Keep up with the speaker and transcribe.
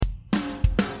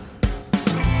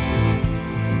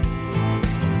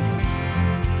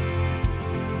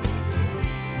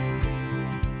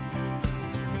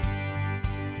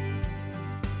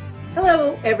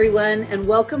everyone, and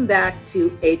welcome back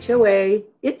to HOA.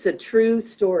 It's a true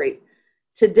story.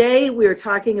 Today, we are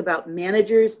talking about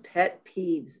managers' pet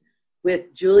peeves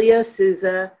with Julia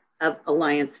Souza of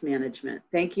Alliance Management.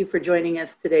 Thank you for joining us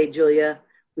today, Julia.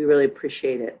 We really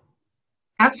appreciate it.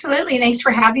 Absolutely. Thanks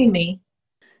for having me.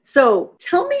 So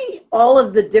tell me all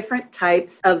of the different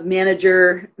types of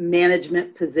manager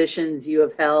management positions you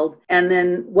have held, and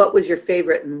then what was your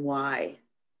favorite and why?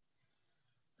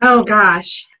 Oh,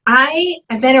 gosh. I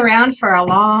have been around for a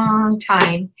long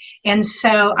time, and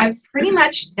so I've pretty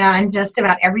much done just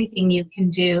about everything you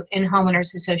can do in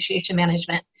homeowners association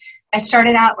management. I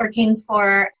started out working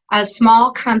for a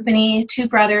small company, two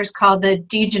brothers called the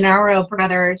DeGennaro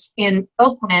Brothers in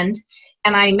Oakland,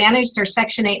 and I managed their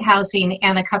Section 8 housing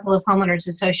and a couple of homeowners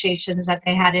associations that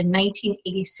they had in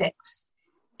 1986.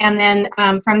 And then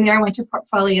from there, I went to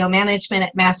portfolio management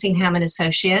at Massingham and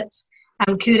Associates.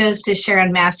 Kudos to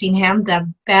Sharon Massingham,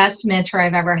 the best mentor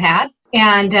I've ever had.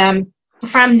 And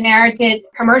from there, did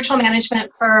commercial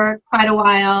management for quite a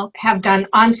while, have done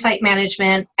on-site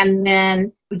management, and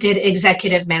then did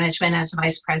executive management as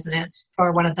vice president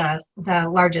for one of the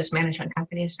largest management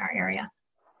companies in our area.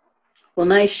 Well,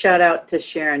 nice shout out to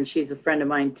Sharon. She's a friend of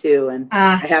mine too, and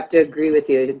I have to agree with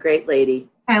you. A great lady.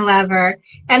 I love her.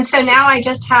 And so now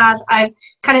I've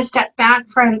kind of stepped back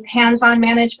from hands-on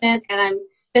management, and I'm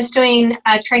just doing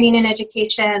training and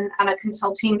education on a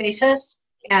consulting basis,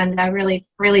 and I'm really,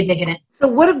 really digging it. So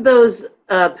what of those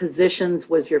positions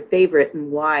was your favorite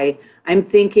and why? I'm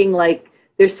thinking like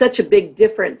there's such a big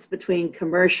difference between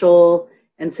commercial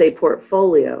and, say,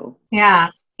 portfolio. Yeah.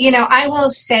 I will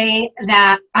say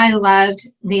that I loved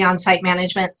the on-site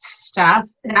management stuff.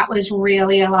 That was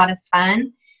really a lot of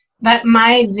fun. But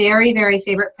my very, very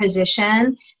favorite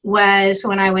position was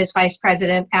when I was vice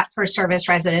president at First Service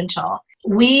Residential.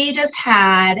 We just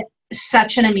had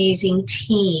such an amazing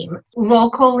team.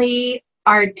 Locally,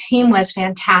 our team was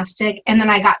fantastic. And then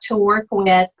I got to work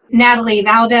with Natalie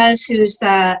Valdez, who's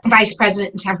the vice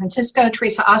president in San Francisco.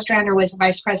 Teresa Ostrander was the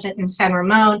vice president in San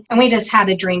Ramon. And we just had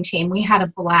a dream team. We had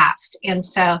a blast. And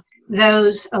so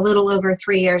those a little over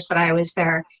 3 years that I was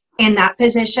there in that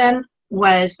position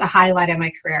was the highlight of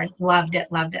my career. Loved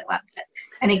it, loved it, loved it.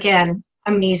 And again,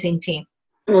 amazing team.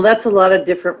 Well, that's a lot of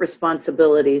different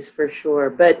responsibilities for sure.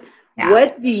 But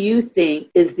What do you think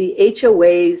is the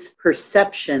HOA's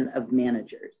perception of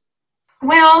managers?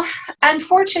 Well,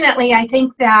 unfortunately, I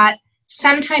think that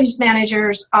sometimes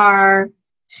managers are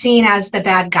seen as the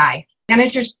bad guy.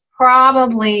 Managers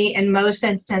probably, in most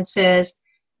instances,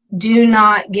 do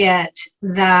not get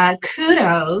the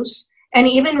kudos and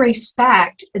even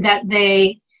respect that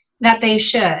they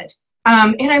should.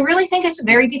 And I really think it's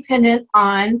very dependent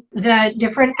on the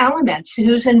different elements,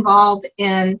 who's involved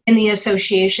in the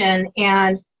association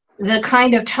and the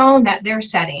kind of tone that they're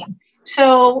setting.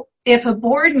 So if a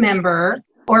board member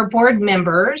or board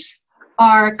members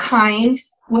are kind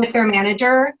with their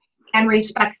manager and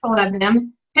respectful of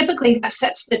them, typically that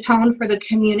sets the tone for the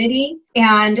community,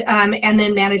 and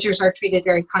then managers are treated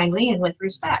very kindly and with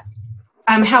respect.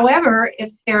 However,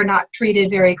 if they're not treated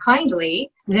very kindly,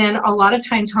 then a lot of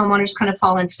times homeowners kind of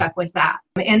fall in step with that.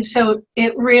 And so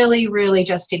it really, really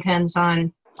just depends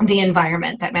on the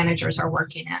environment that managers are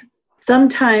working in.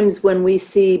 Sometimes when we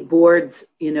see boards,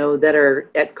 that are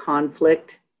at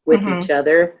conflict with each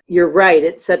other, you're right,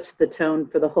 it sets the tone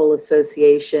for the whole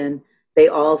association. They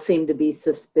all seem to be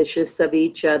suspicious of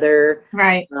each other,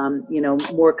 right?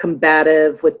 More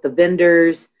combative with the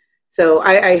vendors. So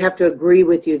I have to agree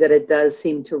with you that it does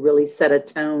seem to really set a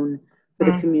tone for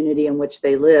the community in which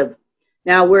they live.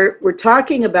 Now, we're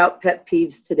talking about pet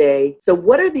peeves today. So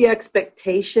what are the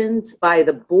expectations by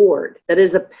the board that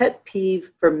is a pet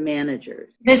peeve for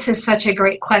managers? This is such a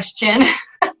great question.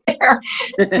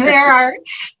 There are,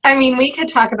 we could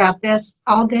talk about this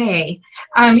all day,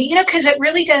 because it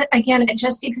really does, again, it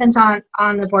just depends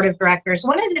on the board of directors.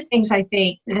 One of the things I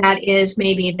think that is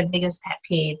maybe the biggest pet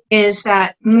peeve is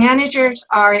that managers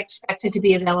are expected to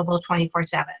be available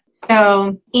 24/7.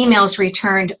 So emails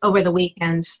returned over the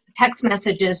weekends, text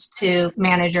messages to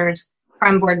managers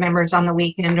from board members on the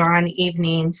weekend or on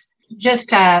evenings,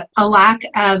 just a lack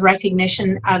of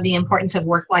recognition of the importance of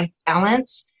work-life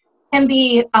balance can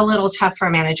be a little tough for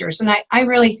managers. And I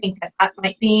really think that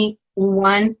might be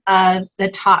one of the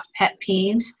top pet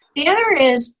peeves. The other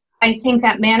is, I think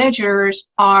that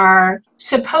managers are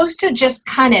supposed to just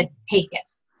kind of take it.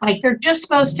 Like they're just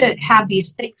supposed to have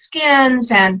these thick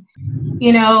skins. And,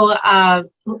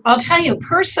 I'll tell you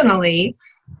personally,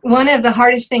 one of the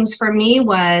hardest things for me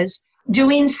was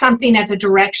doing something at the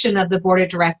direction of the board of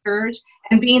directors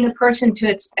and being the person to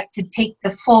expect to take the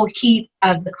full heat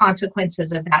of the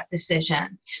consequences of that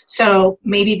decision. So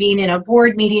maybe being in a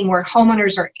board meeting where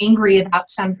homeowners are angry about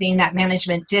something that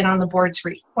management did on the board's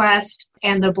request,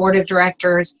 and the board of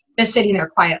directors just sitting there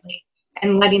quietly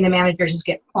and letting the managers just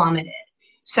get plummeted.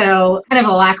 So kind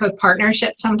of a lack of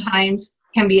partnership sometimes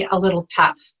can be a little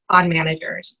tough on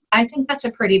managers. I think that's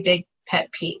a pretty big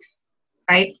pet peeve,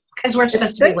 right? Because we're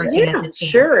supposed to be working as a team.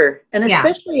 Sure. And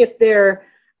especially if they're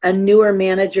a newer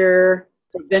manager,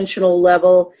 conventional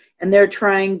level, and they're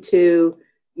trying to,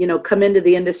 come into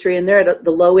the industry and they're at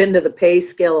the low end of the pay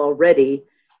scale already.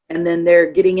 And then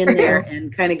they're getting in there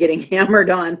and kind of getting hammered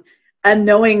on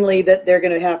unknowingly that they're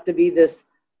going to have to be this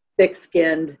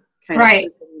thick-skinned kind of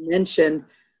person you mentioned.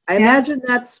 I imagine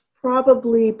that's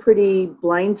probably pretty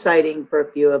blindsiding for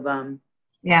a few of them.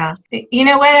 Yeah. You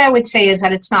know what I would say is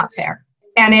that it's not fair.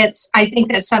 And I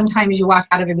think that sometimes you walk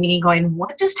out of a meeting going,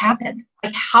 what just happened?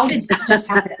 Like, how did that just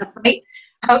happen? Right?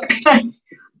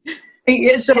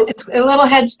 It's a little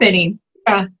head spinning.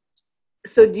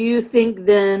 So do you think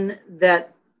then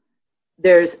that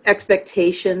there's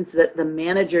expectations that the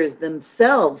managers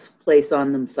themselves place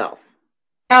on themselves?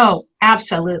 Oh,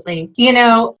 absolutely.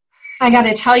 I got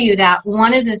to tell you that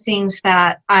one of the things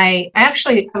that I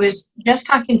was just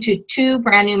talking to two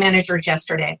brand new managers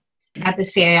yesterday at the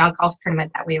CAL golf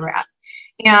tournament that we were at.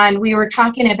 And we were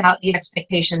talking about the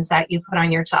expectations that you put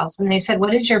on yourselves. And they said,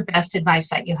 what is your best advice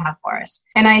that you have for us?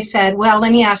 And I said, well,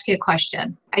 let me ask you a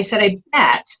question. I said, I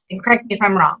bet, and correct me if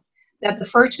I'm wrong, that the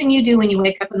first thing you do when you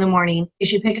wake up in the morning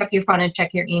is you pick up your phone and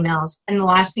check your emails. And the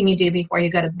last thing you do before you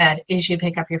go to bed is you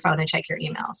pick up your phone and check your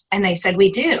emails. And they said,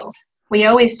 we do. We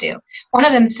always do. One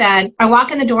of them said, I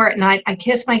walk in the door at night, I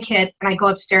kiss my kid, and I go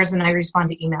upstairs and I respond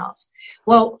to emails.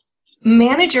 Well,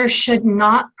 managers should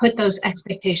not put those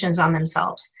expectations on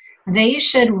themselves. They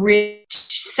should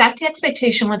set the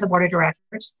expectation with the board of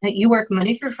directors that you work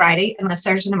Monday through Friday unless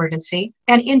there's an emergency,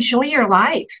 and enjoy your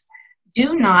life.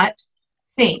 Do not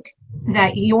think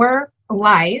that your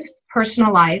life,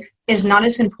 personal life, is not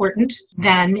as important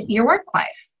than your work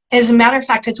life. As a matter of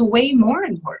fact, it's way more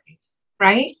important,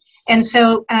 right? And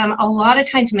so a lot of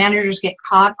times managers get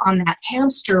caught on that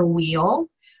hamster wheel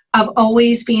of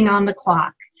always being on the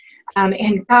clock.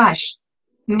 And gosh,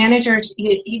 managers,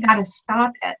 you got to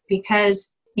stop it,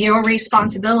 because your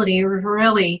responsibility is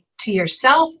really to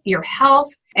yourself, your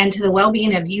health, and to the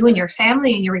well-being of you and your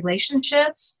family and your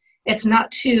relationships. It's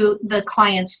not to the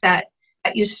clients that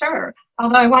you serve.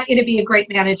 Although I want you to be a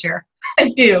great manager. I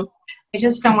do. I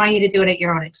just don't want you to do it at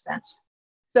your own expense.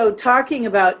 So talking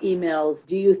about emails,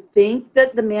 do you think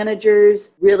that the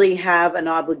managers really have an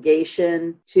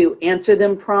obligation to answer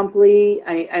them promptly?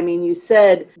 I mean, you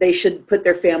said they should put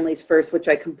their families first, which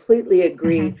I completely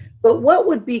agree. Mm-hmm. But what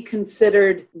would be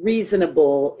considered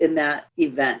reasonable in that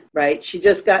event, right? She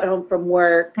just got home from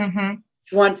work. Mm-hmm.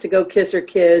 She wants to go kiss her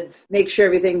kids, make sure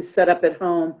everything's set up at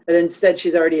home, but instead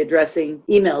she's already addressing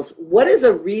emails. What is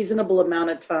a reasonable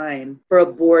amount of time for a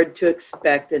board to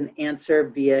expect an answer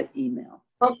via email?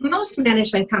 Well, most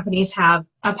management companies have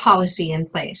a policy in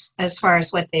place as far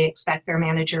as what they expect their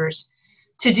managers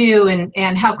to do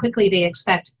and how quickly they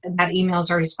expect that emails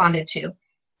are responded to.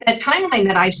 The timeline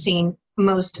that I've seen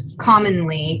most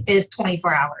commonly is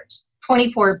 24 hours,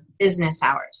 24 business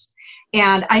hours.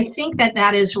 And I think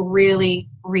that is really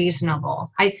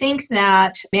reasonable. I think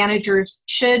that managers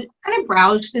should kind of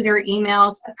browse through their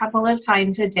emails a couple of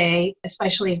times a day,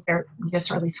 especially if they're just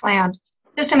really slammed,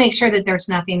 just to make sure that there's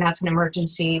nothing that's an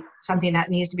emergency, something that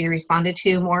needs to be responded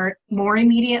to more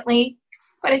immediately.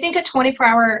 But I think a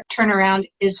 24-hour turnaround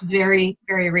is very,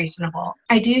 very reasonable.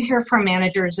 I do hear from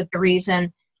managers that the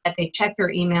reason that they check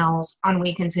their emails on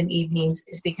weekends and evenings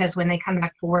is because when they come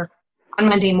back to work on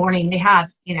Monday morning, they have,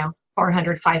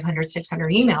 400, 500,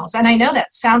 600 emails. And I know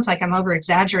that sounds like I'm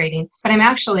over-exaggerating, but I'm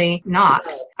actually not.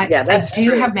 I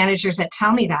do have managers that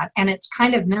tell me that, and it's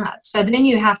kind of nuts. So then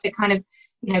you have to kind of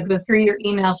go through your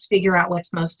emails, figure out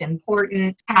what's most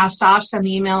important, pass off some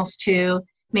emails to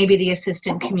maybe the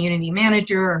assistant community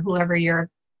manager or whoever your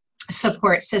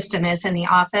support system is in the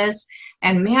office.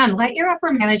 And man, let your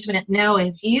upper management know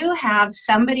if you have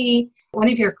somebody, one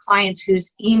of your clients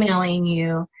who's emailing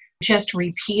you just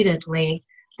repeatedly,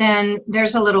 then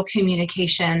there's a little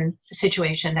communication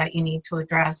situation that you need to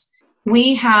address.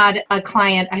 We had a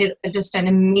client, I had just an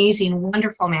amazing,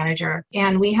 wonderful manager,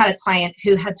 and we had a client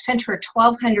who had sent her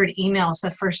 1,200 emails the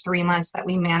first 3 months that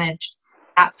we managed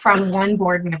from one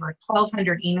board member,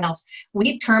 1,200 emails.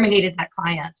 We terminated that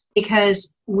client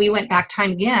because we went back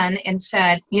time again and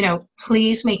said,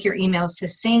 please make your emails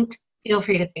succinct. Feel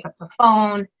free to pick up the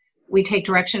phone. We take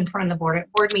direction from the board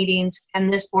at board meetings,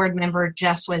 and this board member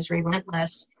just was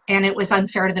relentless and it was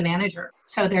unfair to the manager.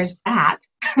 So there's that.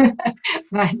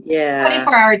 But Yeah.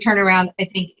 24-hour turnaround, I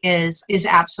think, is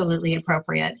absolutely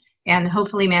appropriate. And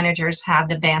hopefully managers have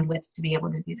the bandwidth to be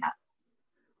able to do that.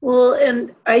 Well,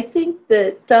 and I think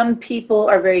that some people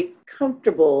are very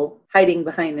comfortable hiding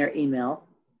behind their email.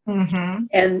 Mm-hmm.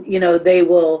 And, they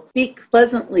will speak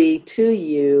pleasantly to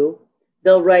you.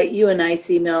 They'll write you a nice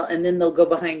email, and then they'll go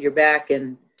behind your back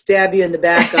and stab you in the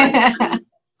back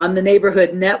on the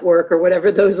neighborhood network or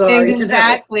whatever those are.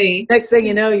 Exactly. Next thing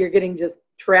you know, you're getting just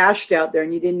trashed out there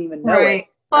and you didn't even know it.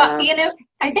 Well,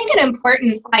 I think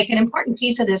an important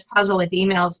piece of this puzzle with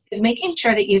emails is making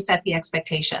sure that you set the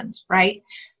expectations, right?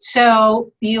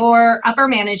 So your upper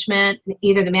management,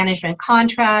 either the management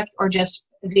contract or just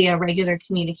via regular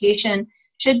communication,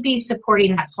 should be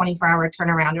supporting that 24-hour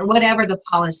turnaround or whatever the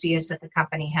policy is that the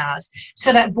company has,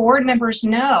 so that board members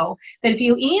know that if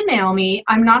you email me,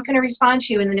 I'm not going to respond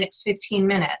to you in the next 15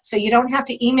 minutes. So you don't have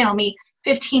to email me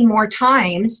 15 more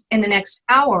times in the next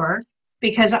hour,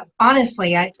 because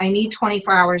honestly, I need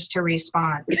 24 hours to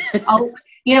respond.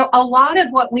 A lot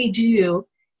of what we do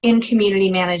in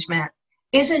community management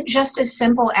isn't just as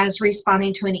simple as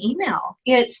responding to an email.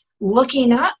 It's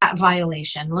looking up that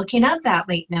violation, looking up that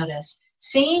late notice,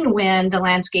 seeing when the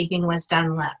landscaping was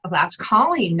done last,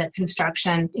 calling the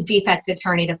construction defect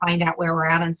attorney to find out where we're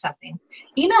at on something.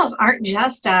 Emails aren't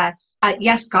just a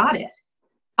yes, got it.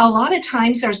 A lot of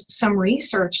times there's some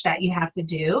research that you have to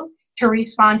do to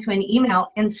respond to an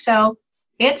email. And so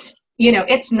it's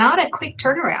not a quick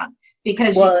turnaround.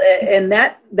 Because and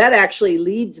that actually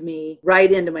leads me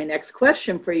right into my next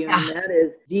question for you, and that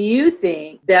is, do you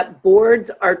think that boards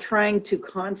are trying to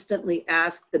constantly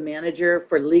ask the manager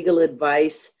for legal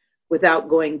advice without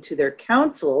going to their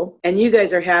counsel, and you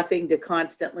guys are having to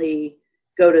constantly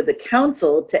go to the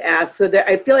counsel to ask? So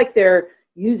I feel like they're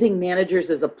using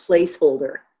managers as a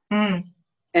placeholder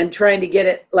and trying to get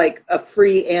it like a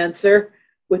free answer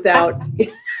without,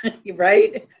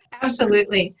 right?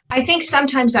 Absolutely. I think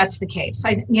sometimes that's the case.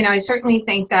 I certainly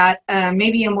think that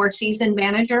maybe a more seasoned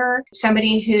manager,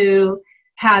 somebody who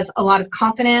has a lot of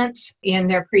confidence in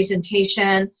their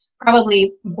presentation,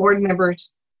 probably board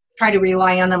members try to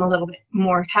rely on them a little bit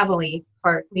more heavily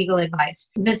for legal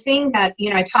advice. The thing that,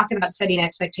 I talk about setting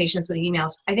expectations with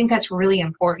emails, I think that's really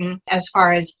important as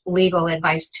far as legal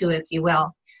advice too, if you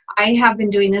will. I have been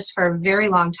doing this for a very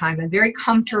long time. I'm very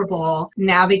comfortable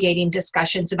navigating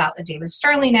discussions about the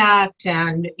Davis-Sterling Act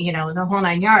and, the whole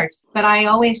 9 yards. But I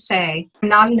always say, I'm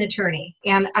not an attorney,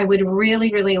 and I would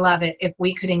really, really love it if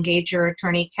we could engage your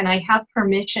attorney. Can I have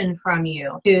permission from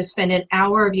you to spend an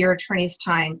hour of your attorney's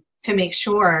time to make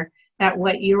sure that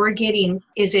what you are getting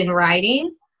is in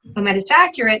writing and that it's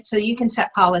accurate, so you can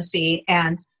set policy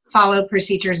and follow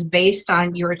procedures based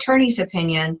on your attorney's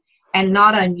opinion and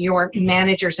not on your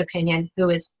manager's opinion, who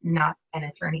is not an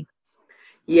attorney.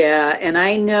 Yeah, and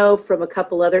I know from a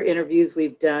couple other interviews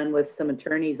we've done with some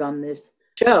attorneys on this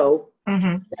show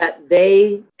that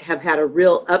they have had a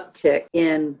real uptick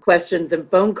in questions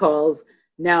and phone calls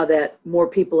now that more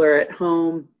people are at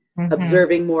home,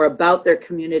 observing more about their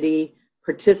community,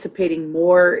 participating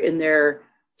more in their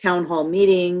town hall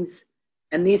meetings,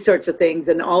 and these sorts of things.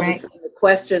 And all of a sudden the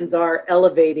questions are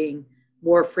elevating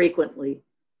more frequently.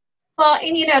 Well,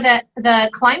 and that the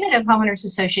climate of homeowners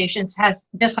associations has,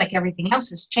 just like everything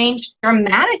else, has changed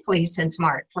dramatically since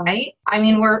March, right? I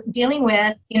mean, we're dealing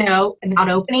with, not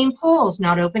opening pools,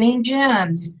 not opening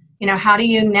gyms. How do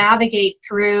you navigate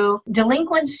through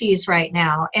delinquencies right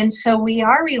now? And so we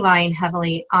are relying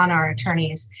heavily on our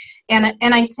attorneys. And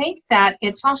I think that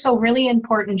it's also really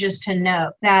important just to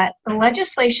note that the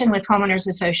legislation with homeowners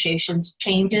associations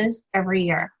changes every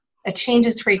year. It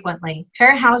changes frequently.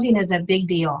 Fair housing is a big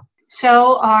deal.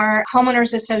 So are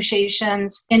homeowners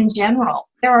associations in general.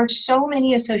 There are so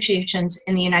many associations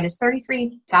in the United States,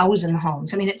 33,000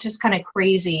 homes. I mean, it's just kind of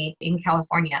crazy in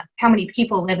California how many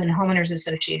people live in homeowners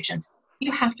associations.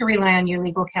 You have to rely on your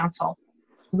legal counsel.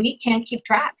 We can't keep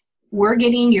track. We're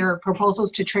getting your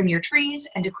proposals to trim your trees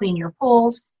and to clean your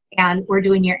pools, and we're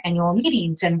doing your annual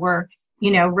meetings, and we're,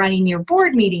 running your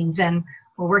board meetings, and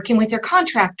we're working with your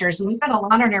contractors, and we've got a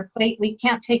lot on our plate. We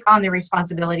can't take on the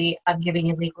responsibility of giving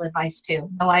you legal advice too.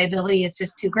 The liability is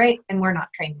just too great, and we're not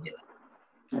trained to do it.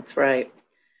 That's right.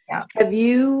 Yeah. Have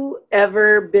you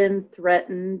ever been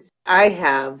threatened? I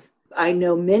have. I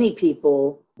know many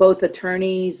people, both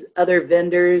attorneys, other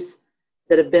vendors,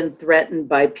 that have been threatened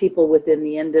by people within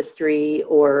the industry,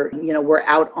 or, we're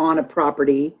out on a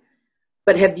property.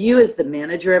 But have you, as the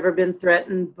manager, ever been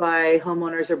threatened by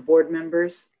homeowners or board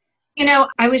members?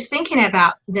 I was thinking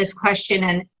about this question,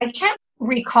 and I can't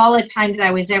recall a time that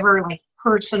I was ever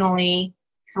personally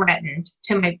threatened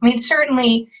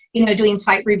certainly, doing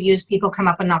site reviews, people come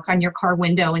up and knock on your car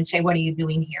window and say, what are you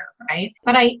doing here, right?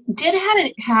 But I did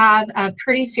have a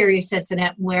pretty serious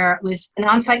incident where it was an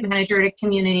on-site manager at a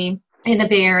community in the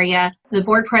Bay Area. The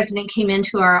board president came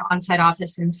into our on-site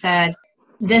office and said,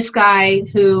 this guy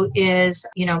who is,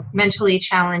 mentally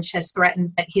challenged has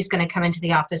threatened that he's going to come into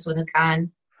the office with a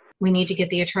gun. We need to get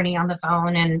the attorney on the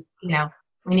phone and,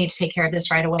 we need to take care of this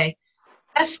right away.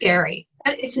 That's scary.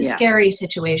 It's a scary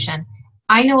situation.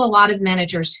 I know a lot of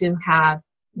managers who have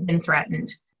been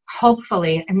threatened.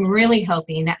 Hopefully, I'm really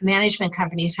hoping that management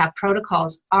companies have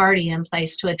protocols already in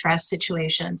place to address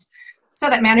situations so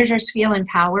that managers feel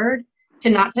empowered to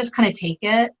not just kind of take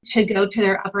it, to go to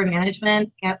their upper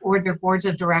management or their boards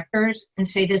of directors and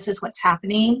say, this is what's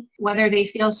happening. Whether they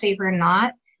feel safe or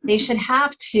not, they should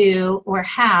have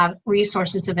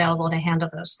resources available to handle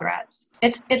those threats.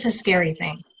 It's a scary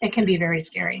thing. It can be very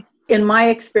scary. In my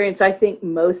experience, I think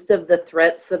most of the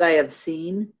threats that I have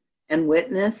seen and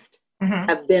witnessed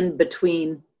have been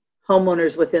between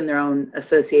homeowners within their own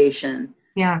association,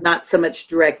 not so much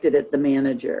directed at the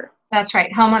manager. That's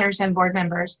right. Homeowners and board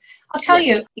members. I'll tell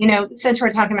you, since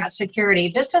we're talking about security,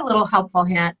 just a little helpful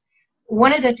hint.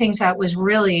 One of the things that was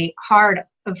really hard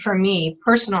for me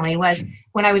personally was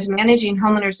when I was managing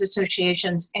homeowners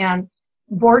associations and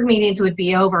board meetings would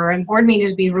be over and board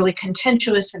meetings would be really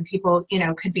contentious and people,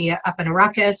 could be up in a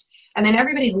ruckus. And then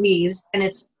everybody leaves and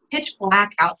it's pitch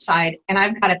black outside and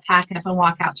I've got to pack up and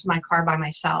walk out to my car by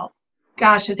myself.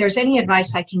 Gosh, if there's any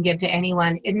advice I can give to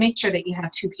anyone, make sure that you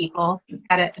have two people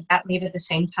that leave at the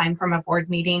same time from a board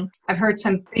meeting. I've heard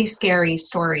some pretty scary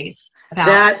stories about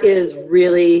that. Is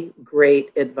really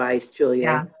great advice,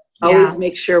 Julia. Always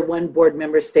make sure one board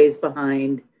member stays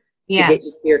behind to get you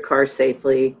to your car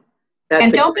safely.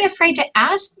 And don't be afraid to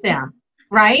ask them,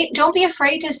 right? Don't be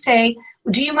afraid to say,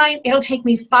 do you mind? It'll take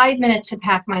me 5 minutes to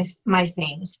pack my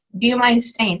things. Do you mind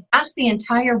staying? Ask the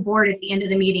entire board at the end of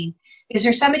the meeting. Is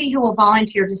there somebody who will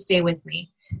volunteer to stay with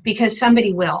me? Because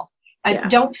somebody will.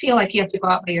 Don't feel like you have to go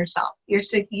out by yourself. Your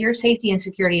safety and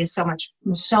security is so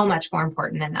much more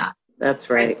important than that. That's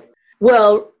right.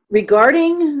 Well,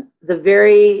 regarding the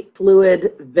very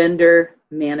fluid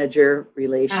vendor-manager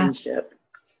relationship,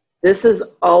 this is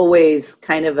always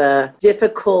kind of a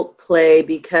difficult play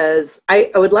because I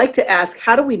would like to ask,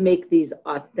 how do we make these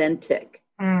authentic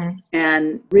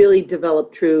and really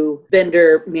develop true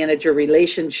vendor-manager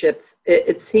relationships?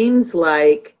 It seems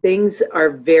like things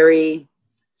are very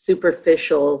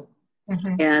superficial,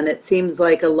 and it seems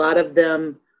like a lot of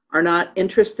them are not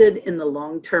interested in the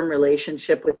long-term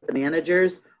relationship with the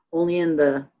managers, only in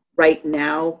the right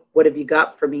now. What have you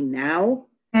got for me now?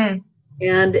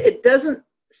 And it doesn't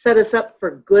set us up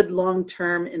for good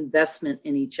long-term investment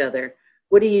in each other.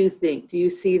 What do you think? Do you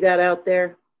see that out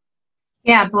there?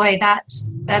 Yeah, boy,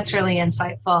 that's really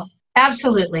insightful.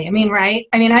 Absolutely. Right?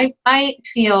 I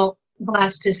feel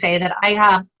blessed to say that I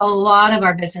have a lot of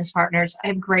our business partners I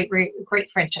have great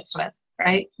friendships with,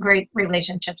 right? Great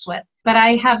relationships with. But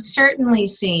I have certainly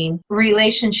seen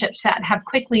relationships that have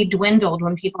quickly dwindled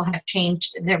when people have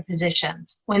changed their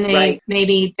positions, when they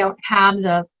maybe don't have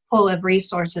the pool of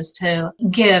resources to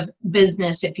give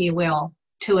business, if you will,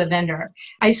 to a vendor.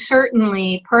 I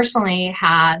certainly personally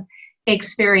have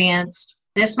experienced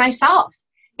this myself.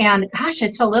 And gosh,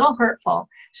 it's a little hurtful.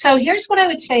 So here's what I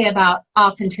would say about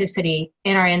authenticity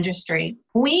in our industry.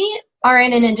 We are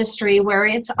in an industry where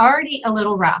it's already a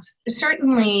little rough.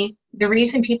 Certainly, the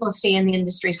reason people stay in the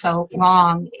industry so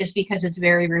long is because it's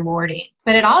very rewarding.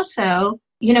 But it also,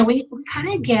 we kind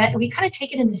of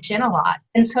take it in the chin a lot.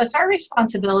 And so it's our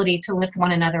responsibility to lift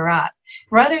one another up.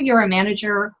 Whether you're a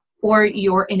manager or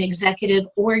you're an executive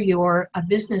or you're a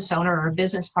business owner or a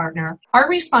business partner, our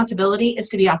responsibility is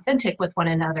to be authentic with one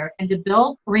another and to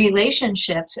build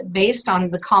relationships based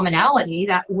on the commonality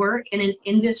that we're in an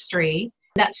industry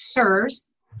that serves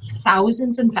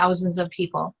thousands and thousands of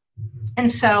people. And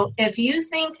so if you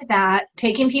think that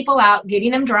taking people out,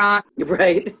 getting them drunk,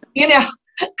 right,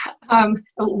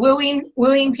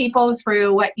 wooing people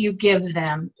through what you give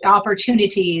them,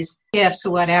 opportunities, gifts,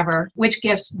 whatever, which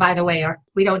gifts, by the way,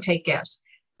 we don't take gifts,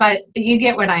 but you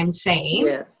get what I'm saying.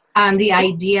 Yes. The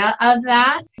idea of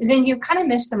that, then you kind of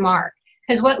miss the mark.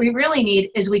 Because what we really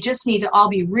need is we just need to all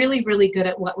be really, really good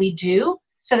at what we do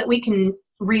so that we can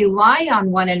rely on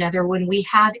one another when we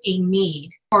have a need.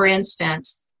 For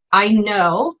instance, I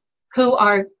know who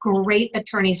are great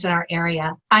attorneys in our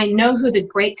area. I know who the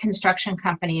great construction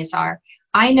companies are.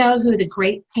 I know who the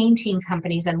great painting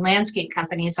companies and landscape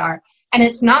companies are. And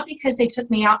it's not because they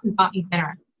took me out and bought me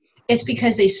dinner. It's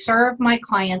because they serve my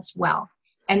clients well.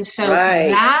 And so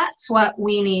that's what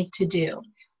we need to do.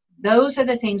 Those are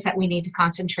the things that we need to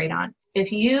concentrate on.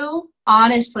 If you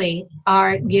honestly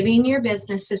are giving your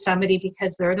business to somebody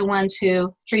because they're the ones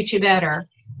who treat you better,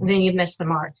 then you've missed the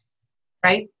mark,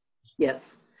 right? Yes.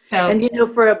 So, and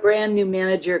for a brand new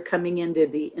manager coming into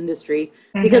the industry,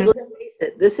 because let's face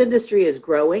it, this industry is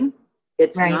growing.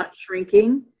 It's not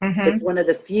shrinking. It's one of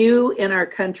the few in our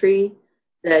country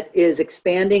that is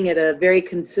expanding at a very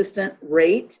consistent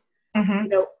rate.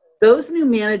 Those new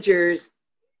managers,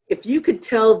 if you could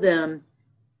tell them,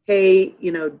 hey,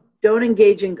 don't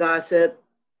engage in gossip,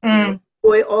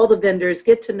 enjoy all the vendors,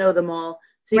 get to know them all,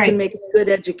 so you can make good,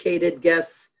 educated guesses,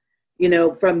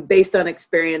 from based on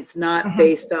experience, not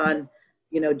based on,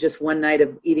 just one night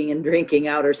of eating and drinking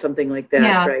out or something like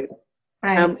that, right?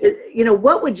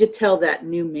 What would you tell that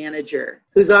new manager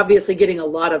who's obviously getting a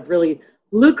lot of really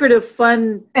lucrative,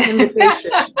 fun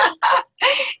invitations?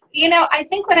 I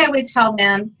think what I would tell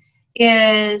them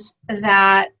is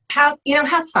that have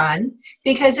fun,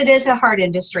 because it is a hard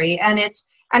industry, and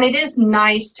it is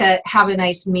nice to have a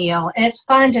nice meal, and it's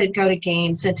fun to go to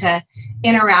games and to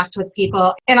interact with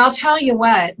people. And I'll tell you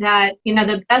what, that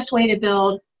the best way to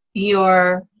build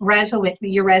your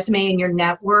resume and your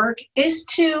network is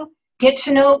to get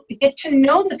to know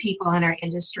the people in our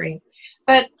industry,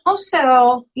 but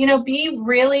also be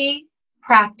really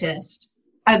practiced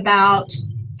about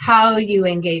how you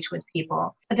engage with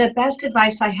people. The best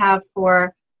advice I have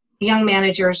for young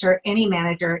managers or any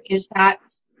manager is that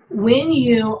when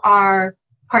you are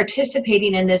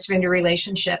participating in this vendor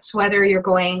relationships, whether you're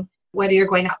going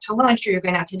out to lunch or you're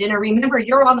going out to dinner, remember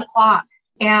you're on the clock,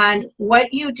 and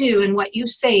what you do and what you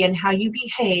say and how you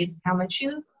behave, how much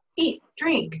you eat,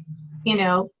 drink,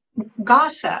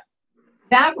 gossip,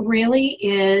 that really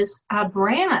is a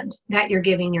brand that you're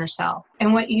giving yourself.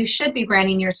 And what you should be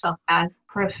branding yourself as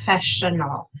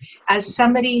professional, as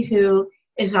somebody who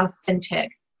is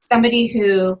authentic, somebody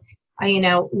who,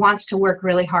 wants to work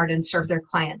really hard and serve their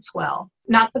clients well.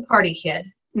 Not the party kid,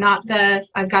 not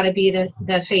I've got to be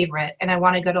the favorite and I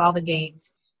want to go to all the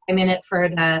games. I'm in it for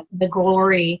the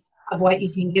glory of what you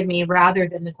can give me rather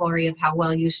than the glory of how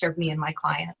well you serve me and my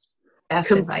client. That's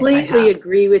completely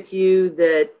agree with you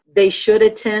that they should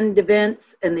attend events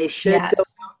and they should go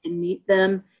out and meet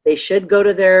them. They should go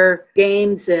to their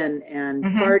games and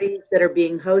parties that are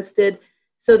being hosted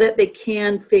so that they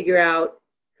can figure out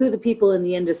who the people in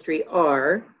the industry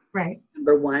are,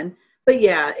 number one. But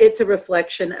yeah, it's a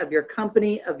reflection of your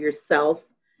company, of yourself,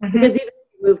 because even if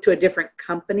you move to a different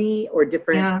company or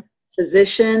different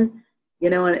position,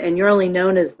 and you're only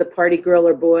known as the party girl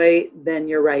or boy, then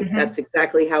you're right. That's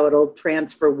exactly how it'll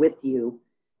transfer with you,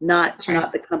 not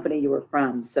the company you were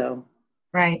from. So,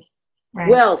 Right.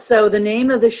 Well, so the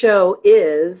name of the show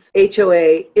is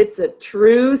HOA. It's a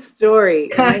true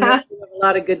story. And I know you have a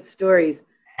lot of good stories.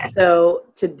 So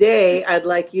today I'd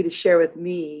like you to share with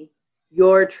me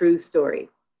your true story.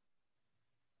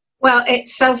 Well,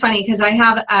 it's so funny because I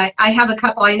have a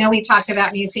couple. I know we talked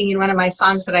about me singing one of my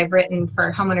songs that I've written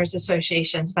for homeowners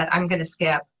associations, but I'm going to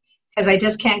skip because I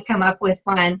just can't come up with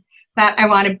one that I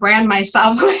want to brand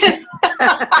myself with.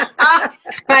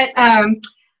 But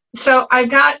so I've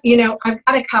got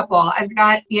a couple. I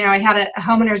had a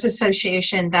homeowners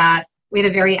association that we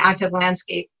had a very active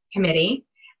landscape committee.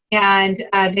 And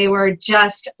they were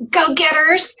just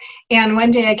go-getters. And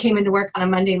one day I came into work on a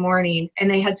Monday morning,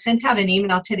 and they had sent out an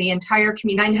email to the entire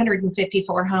community,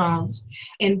 954 homes,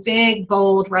 in big,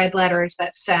 bold red letters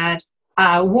that said,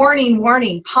 warning,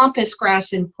 warning, pampas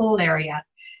grass in pool area.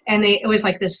 And it was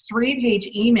like this 3-page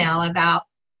email about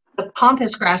the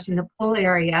pampas grass in the pool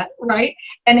area, right?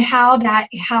 And how it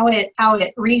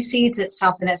reseeds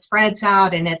itself and it spreads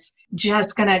out, and it's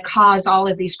just going to cause all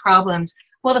of these problems.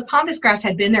 Well, the pampas grass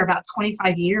had been there about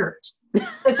 25 years.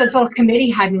 This little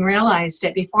committee hadn't realized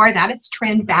it before that. It's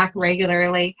trimmed back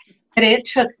regularly. But it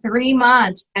took 3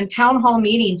 months and town hall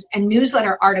meetings and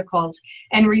newsletter articles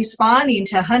and responding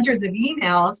to hundreds of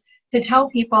emails to tell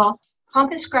people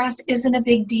pampas grass isn't a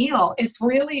big deal. It's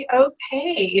really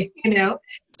okay,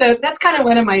 So that's kind of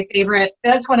one of my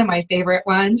favorite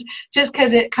ones, just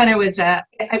because it kind of was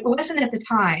it wasn't at the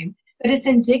time, but it's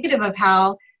indicative of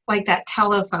how, like that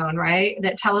telephone, right?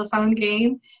 That telephone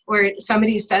game where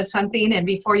somebody says something and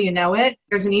before you know it,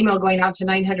 there's an email going out to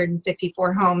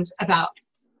 954 homes about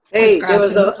Hey, there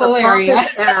was a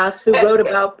pompous ass who wrote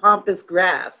about pampas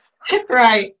grass.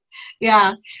 Right.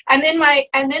 Yeah. And then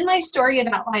my story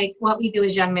about like what we do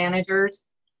as young managers.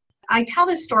 I tell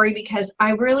this story because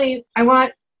I kind of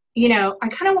want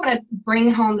to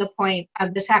bring home the point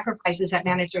of the sacrifices that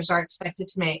managers are expected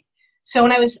to make. So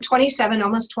when I was 27,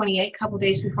 almost 28, a couple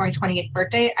days before my 28th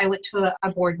birthday, I went to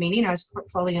a board meeting. I was a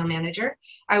portfolio manager.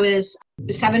 I was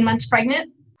 7 months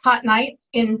pregnant, hot night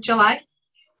in July.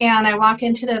 And I walk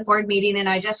into the board meeting and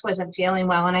I just wasn't feeling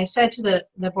well. And I said to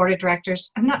the board of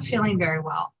directors, I'm not feeling very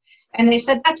well. And they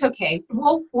said, that's okay.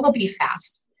 We'll be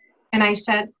fast. And I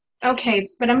said, okay,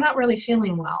 but I'm not really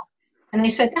feeling well. And they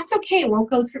said, that's okay. We'll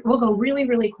go really,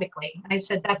 really quickly. I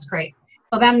said, that's great.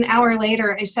 Well, about an hour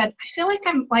later, I said, I feel like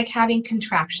I'm like having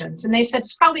contractions. And they said,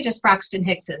 it's probably just Braxton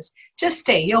Hicks's. Just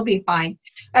stay, you'll be fine.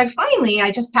 And finally,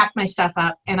 I just packed my stuff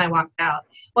up and I walked out.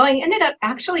 Well, I ended up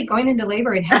actually going into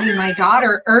labor and having my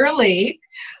daughter early.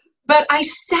 But I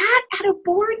sat at a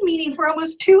board meeting for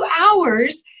almost 2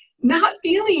 hours, not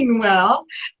feeling well,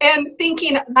 and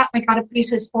thinking, I got to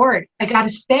face this board. I got to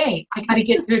stay. I got to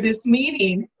get through this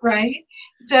meeting, right?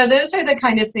 So those are the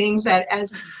kind of things that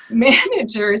as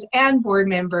managers and board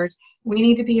members, we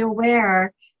need to be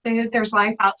aware that there's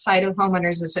life outside of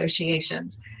homeowners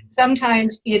associations.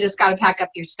 Sometimes you just got to pack up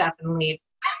your stuff and leave.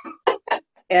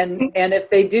 And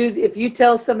if you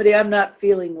tell somebody I'm not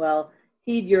feeling well,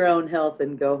 heed your own health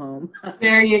and go home.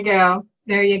 There you go.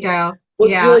 There you go. Well,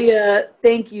 yeah. Julia,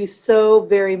 thank you so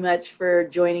very much for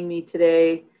joining me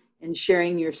today and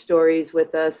sharing your stories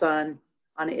with us on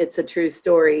It's a True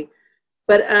Story.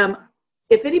 But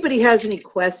if anybody has any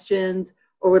questions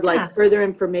or would like further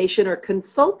information or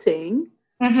consulting,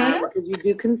 because you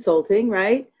do consulting,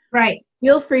 right? Right.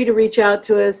 Feel free to reach out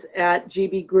to us at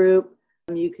GB Group.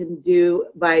 You can do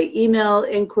by email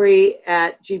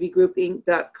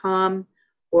inquiry@gbgroupinc.com,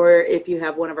 or if you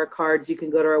have one of our cards, you can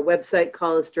go to our website,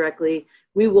 call us directly.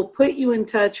 We will put you in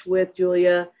touch with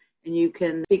Julia, and you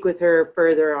can speak with her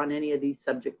further on any of these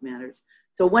subject matters.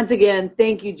 So once again,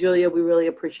 thank you, Julia. We really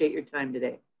appreciate your time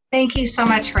today. Thank you so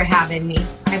much for having me.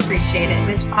 I appreciate it. It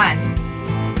was fun.